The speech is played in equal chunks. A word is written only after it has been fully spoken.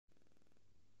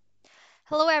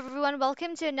Hello, everyone.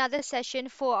 Welcome to another session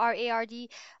for our ARD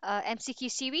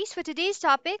MCQ series. For today's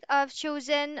topic, I've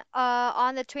chosen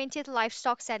on the 20th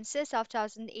Livestock Census of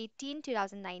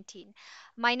 2018-2019.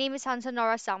 My name is Hansa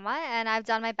Nora Sama, and I've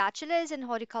done my bachelor's in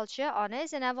horticulture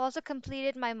honors, and I've also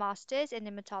completed my master's in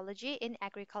nematology in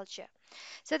agriculture.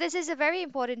 So this is a very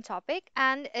important topic,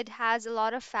 and it has a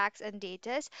lot of facts and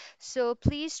data. So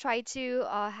please try to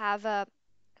have a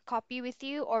copy with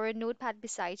you or a notepad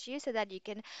beside you so that you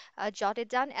can jot it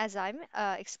down as I'm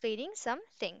explaining some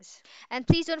things. And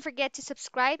please don't forget to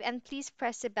subscribe and please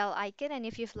press the bell icon. And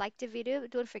if you've liked the video,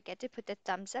 don't forget to put the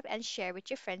thumbs up and share with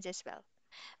your friends as well.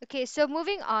 Okay, so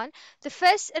moving on, the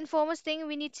first and foremost thing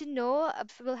we need to know,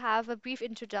 we'll have a brief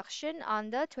introduction on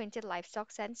the 20th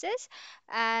livestock census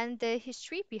and the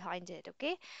history behind it.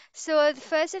 Okay, so the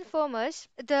first and foremost,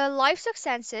 the livestock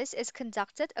census is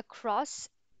conducted across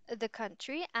the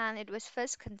country and it was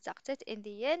first conducted in the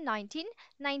year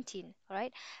 1919,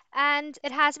 right? And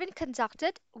it has been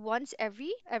conducted once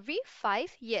every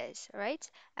 5 years, right?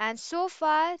 And so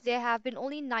far, there have been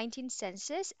only 19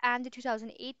 census, and the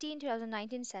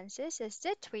 2018-2019 census is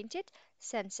the 20th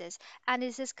census. And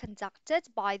this is conducted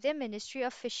by the Ministry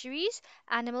of Fisheries,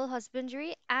 Animal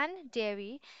Husbandry, and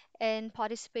Dairy in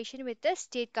participation with the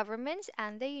state governments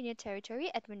and the Union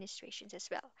Territory administrations as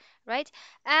well, right?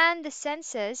 And the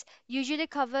census usually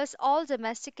covers all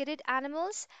domesticated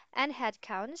animals, and head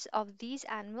counts of these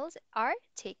animals are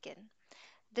taken.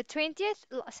 The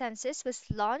 20th census was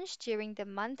launched during the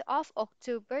month of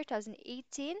October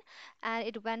 2018 and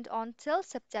it went on till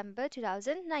September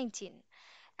 2019.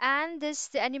 And the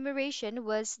enumeration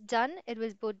was done, it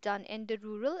was both done in the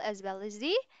rural as well as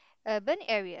the urban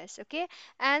areas. Okay,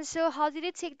 and so how did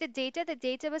it take the data? The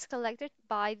data was collected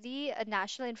by the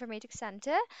National Informatics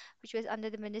Center, which was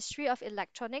under the Ministry of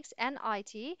Electronics and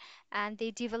IT, and they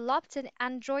developed an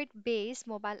Android based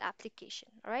mobile application.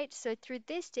 All right, so through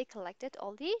this they collected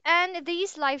all the and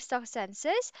these livestock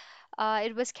census,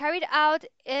 it was carried out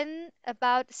in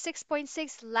about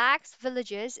 6.6 lakhs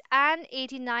villages and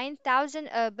 89,000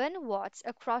 urban wards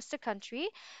across the country,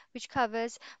 which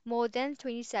covers more than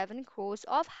 27 crores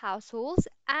of households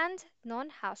and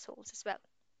non-households as well,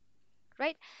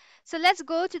 right? So let's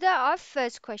go to our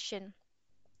first question.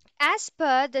 As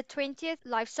per the 20th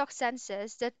livestock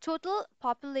census, the total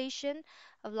population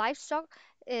of livestock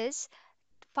is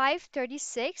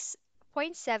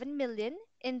 536.7 million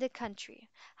in the country.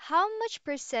 How much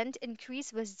percent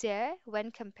increase was there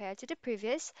when compared to the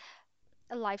previous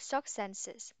livestock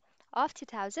census of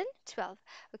 2012?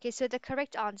 Okay, so the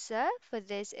correct answer for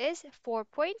this is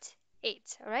 4.8.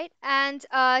 All right, and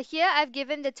here I've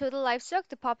given the total livestock,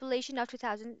 the population of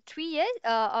 2003 years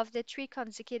of the three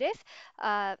consecutive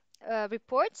uh,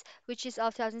 reports, which is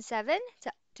of 2007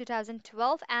 to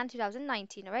 2012 and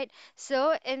 2019. All right,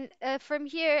 so in from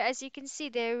here, as you can see,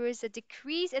 there was a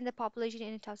decrease in the population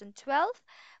in 2012,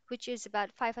 which is about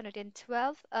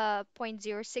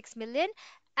 512.06 million,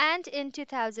 and in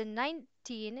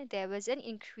 2019, there was an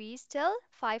increase till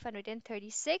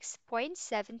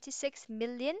 536.76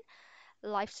 million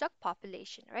livestock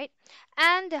population, right?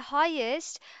 And the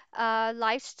highest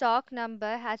livestock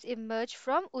number has emerged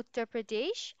from Uttar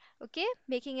Pradesh, okay,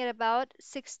 making it about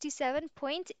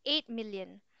 67.8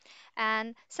 million.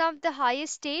 And some of the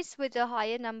highest states with a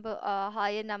higher number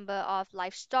of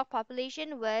livestock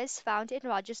population was found in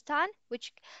Rajasthan,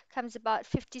 which comes about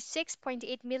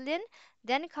 56.8 million.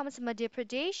 Then comes Madhya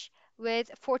Pradesh with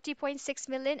 40.6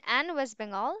 million, and West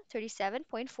Bengal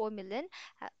 37.4 million.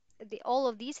 Uh, all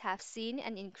of these have seen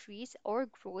an increase or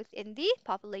growth in the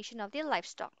population of the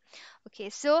livestock.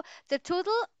 Okay, so the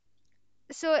total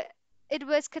so it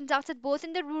was conducted both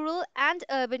in the rural and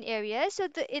urban areas. So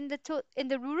in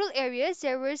the rural areas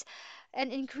there was an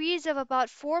increase of about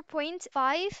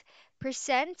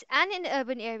 4.5%, and in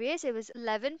urban areas it was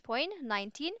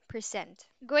 11.19%.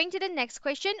 Going to the next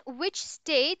question, which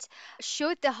state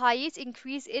showed the highest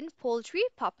increase in poultry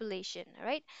population?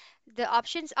 Right, the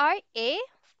options are A,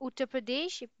 Uttar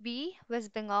Pradesh, B,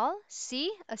 West Bengal,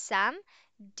 C, Assam,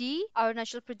 D,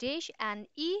 Arunachal Pradesh, and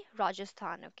E,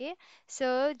 Rajasthan. Okay,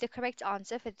 so the correct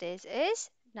answer for this is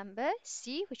number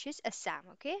C, which is Assam.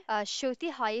 Okay, showed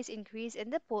the highest increase in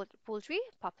the poultry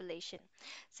population.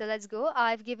 So let's go.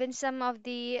 I've given some of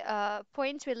the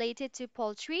points related to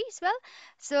poultry as well.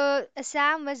 So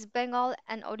Assam, West Bengal,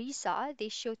 and Odisha, they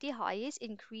showed the highest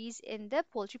increase in the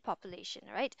poultry population,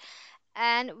 right?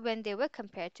 And when they were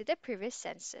compared to the previous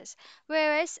census,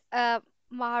 whereas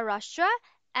Maharashtra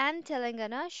and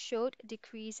Telangana showed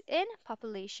decrease in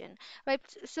population. Right.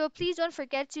 So please don't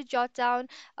forget to jot down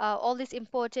all these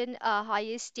important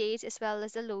highest states as well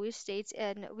as the lowest states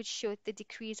and which showed the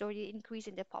decrease or the increase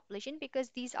in the population, because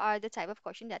these are the type of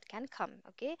question that can come.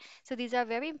 Okay. So these are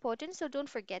very important. So don't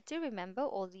forget to remember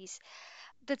all these.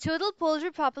 The total poultry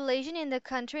population in the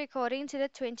country, according to the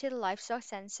 20th livestock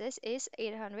census, is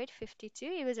 852.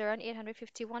 It was around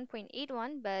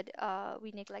 851.81, but we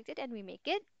neglected and we make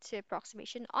it to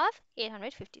approximation of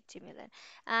 852 million.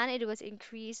 And it was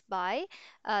increased by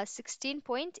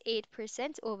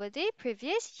 16.8% over the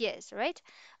previous years, right?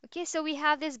 Okay, so we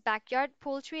have this backyard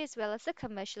poultry as well as the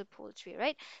commercial poultry,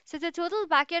 right? So the total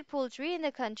backyard poultry in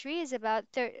the country is about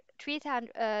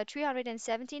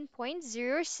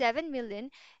 317.07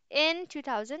 million in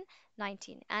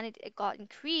 2019, and it got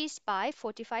increased by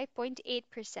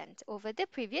 45.8% over the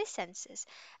previous census.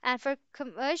 And for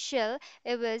commercial,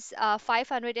 it was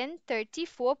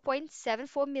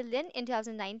 534.74 million in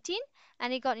 2019,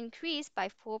 and it got increased by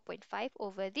 4.5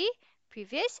 over the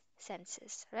previous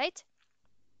census, right?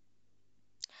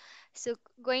 So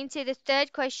going to the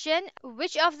third question,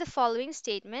 which of the following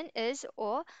statement is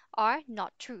or are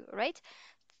not true, right?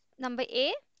 Number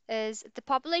A is the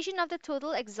population of the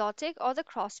total exotic or the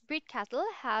crossbreed cattle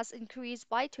has increased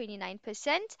by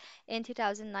 29% in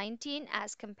 2019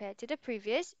 as compared to the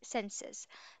previous census.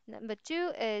 Number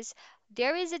two is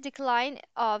there is a decline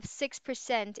of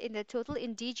 6% in the total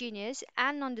indigenous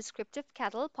and non-descriptive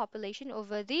cattle population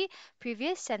over the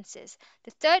previous census.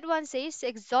 The third one says the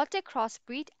exotic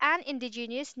crossbreed and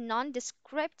indigenous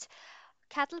non-descript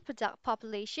cattle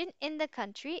population in the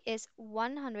country is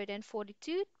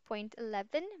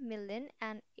 142.11 million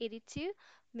and 82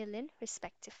 million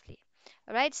respectively.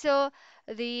 All right, so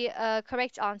the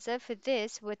correct answer for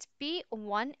this would be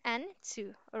 1 and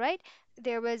 2. All right,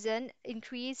 there was an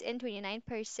increase in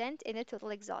 29% in the total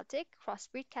exotic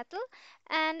crossbreed cattle,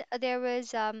 and there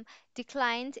was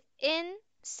declined in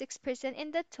 6% in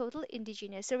the total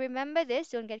indigenous. So remember this,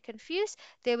 don't get confused.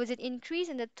 There was an increase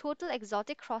in the total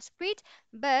exotic crossbreed,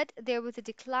 but there was a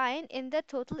decline in the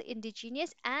total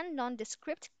indigenous and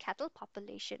nondescript cattle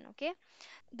population. Okay.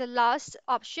 The last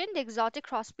option, the exotic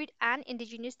crossbreed and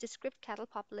indigenous descript cattle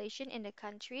population in the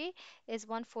country is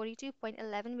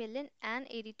 142.11 million and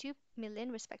 82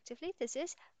 million respectively. This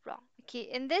is wrong. Okay,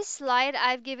 in this slide,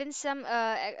 I've given some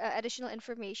additional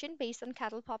information based on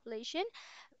cattle population.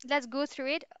 Let's go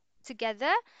through it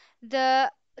together.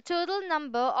 The total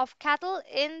number of cattle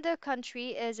in the country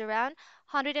is around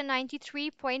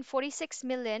 193.46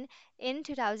 million in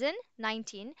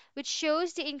 2019, which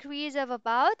shows the increase of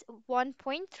about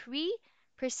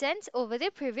 1.3% over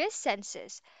the previous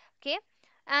census. Okay,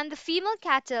 and the female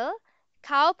cattle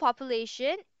cow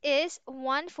population is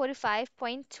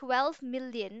 145.12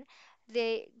 million.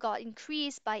 They got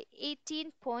increased by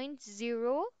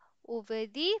 18.0 over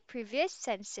the previous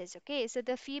census. Okay, so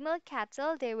the female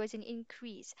cattle, there was an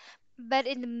increase, but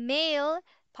in the male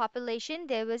population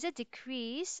there was a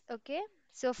decrease. Okay,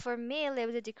 so for male there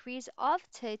was a decrease of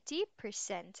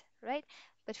 30%, right?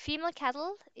 But female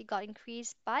cattle, it got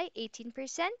increased by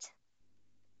 18%,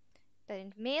 but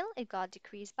in male it got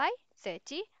decreased by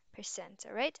 30%.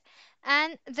 All right,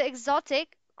 and the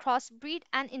exotic crossbreed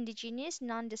and indigenous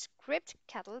nondescript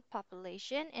cattle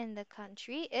population in the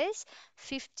country is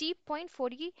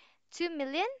 50.42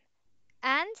 million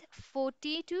and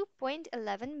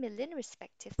 42.11 million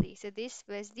respectively. So this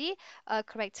was the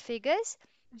correct figures.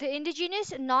 The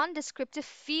indigenous non-descriptive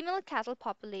female cattle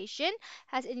population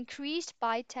has increased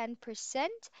by 10%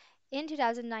 in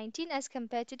 2019 as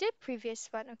compared to the previous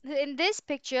one. In this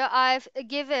picture, I've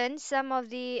given some of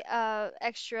the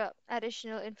extra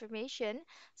additional information.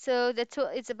 So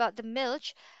it's about the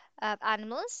milch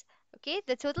animals. Okay,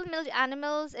 the total milk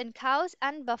animals in cows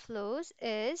and buffaloes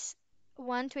is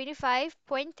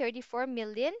 125.34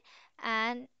 million,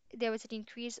 and there was an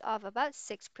increase of about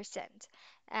 6%.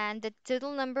 And the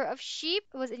total number of sheep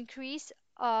was increased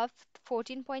of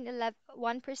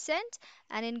 14.1%,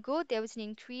 and in goat there was an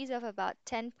increase of about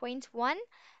 10.1,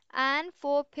 and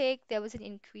for pig there was an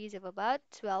increase of about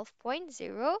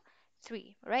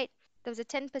 12.03, right? There was a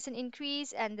 10%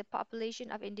 increase, and the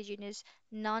population of indigenous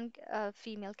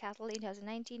non-female cattle in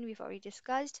 2019 we've already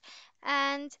discussed,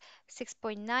 and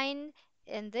 6.9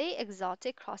 in the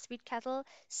exotic crossbreed cattle,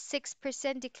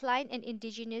 6% decline in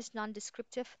indigenous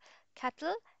non-descriptive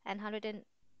cattle, and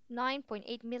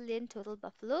 109.8 million total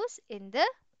buffaloes in the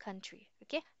country.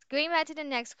 Okay, going back to the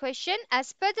next question.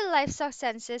 As per the livestock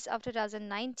census of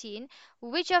 2019,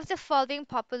 which of the following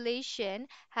population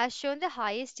has shown the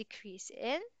highest decrease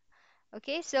in?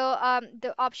 Okay, so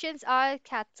the options are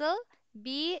cattle,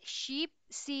 B, sheep,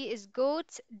 C is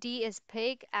goat, D is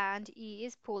pig, and E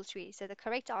is poultry. So the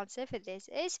correct answer for this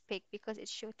is pig because it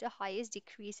showed the highest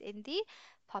decrease in the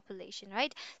population,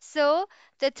 right? So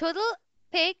the total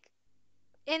pig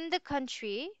in the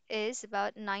country is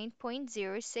about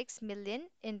 9.06 million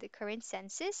in the current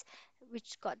census,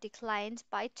 which got declined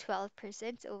by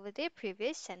 12% over the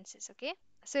previous census. Okay.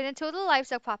 So in a total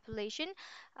livestock population,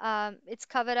 it's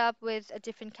covered up with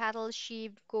different cattle,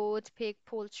 sheep, goat, pig,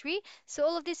 poultry. So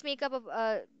all of these make up of,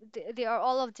 they are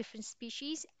all of different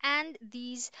species, and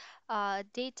these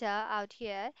data out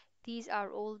here, these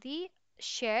are all the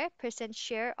percent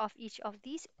share of each of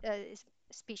these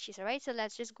species. All right, so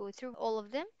let's just go through all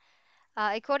of them.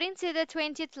 According to the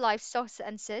 20th livestock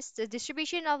census, the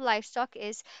distribution of livestock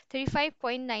is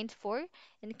 35.94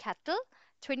 in cattle,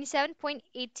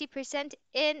 27.80%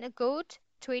 in goat,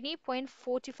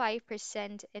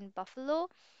 20.45% in buffalo,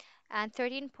 and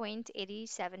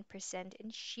 13.87% in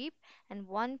sheep, and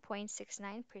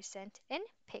 1.69% in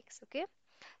pigs. Okay.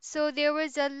 So there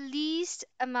was a least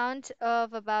amount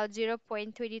of about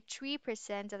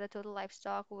 0.23% of the total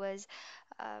livestock was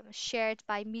shared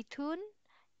by Mithun,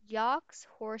 yaks,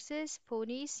 horses,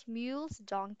 ponies, mules,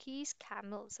 donkeys,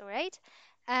 camels. All right.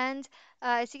 And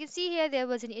as you can see here, there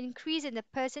was an increase in the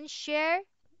percent share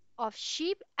of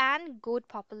sheep and goat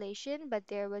population, but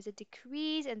there was a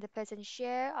decrease in the percent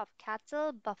share of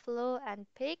cattle, buffalo, and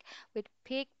pig, with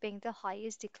pig being the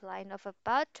highest decline of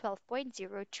about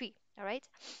 12.03. All right.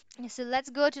 So let's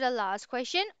go to the last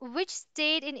question. Which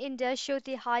state in India showed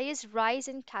the highest rise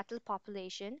in cattle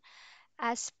population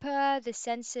as per the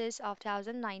census of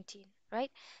 2019,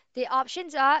 right? The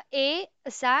options are A,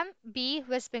 Assam, B,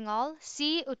 West Bengal,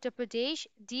 C, Uttar Pradesh,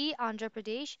 D, Andhra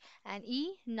Pradesh, and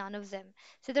E, none of them.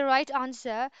 So the right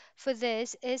answer for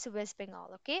this is West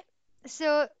Bengal, okay?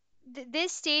 So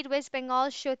this state, West Bengal,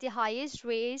 showed the highest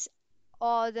raise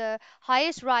or the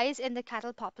highest rise in the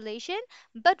cattle population,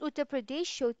 but Uttar Pradesh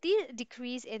showed the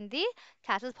decrease in the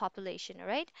cattle population,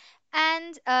 right?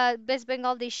 And West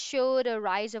Bengal, they showed a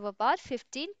rise of about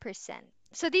 15%.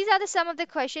 So these are some of the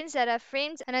questions that I've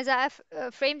framed, and as I've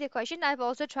framed the question, I've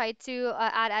also tried to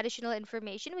add additional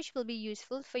information which will be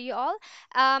useful for you all.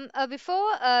 Before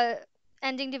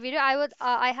ending the video,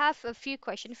 I have a few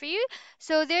questions for you.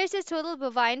 So there's a total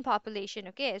bovine population.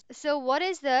 Okay, so what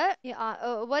is the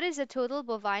total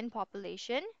bovine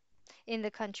population in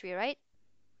the country, right?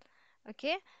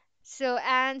 Okay. So,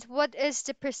 and what is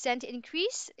the percent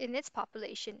increase in its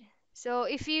population? So,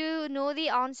 if you know the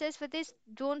answers for this,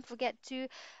 don't forget to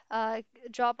uh,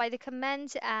 drop by the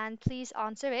comment and please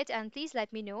answer it and please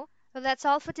let me know. Well, that's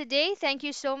all for today. Thank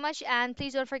you so much. And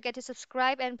please don't forget to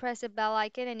subscribe and press the bell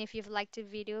icon. And if you've liked the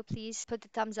video, please put the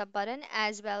thumbs up button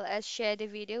as well as share the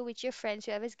video with your friends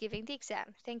whoever is giving the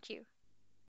exam. Thank you.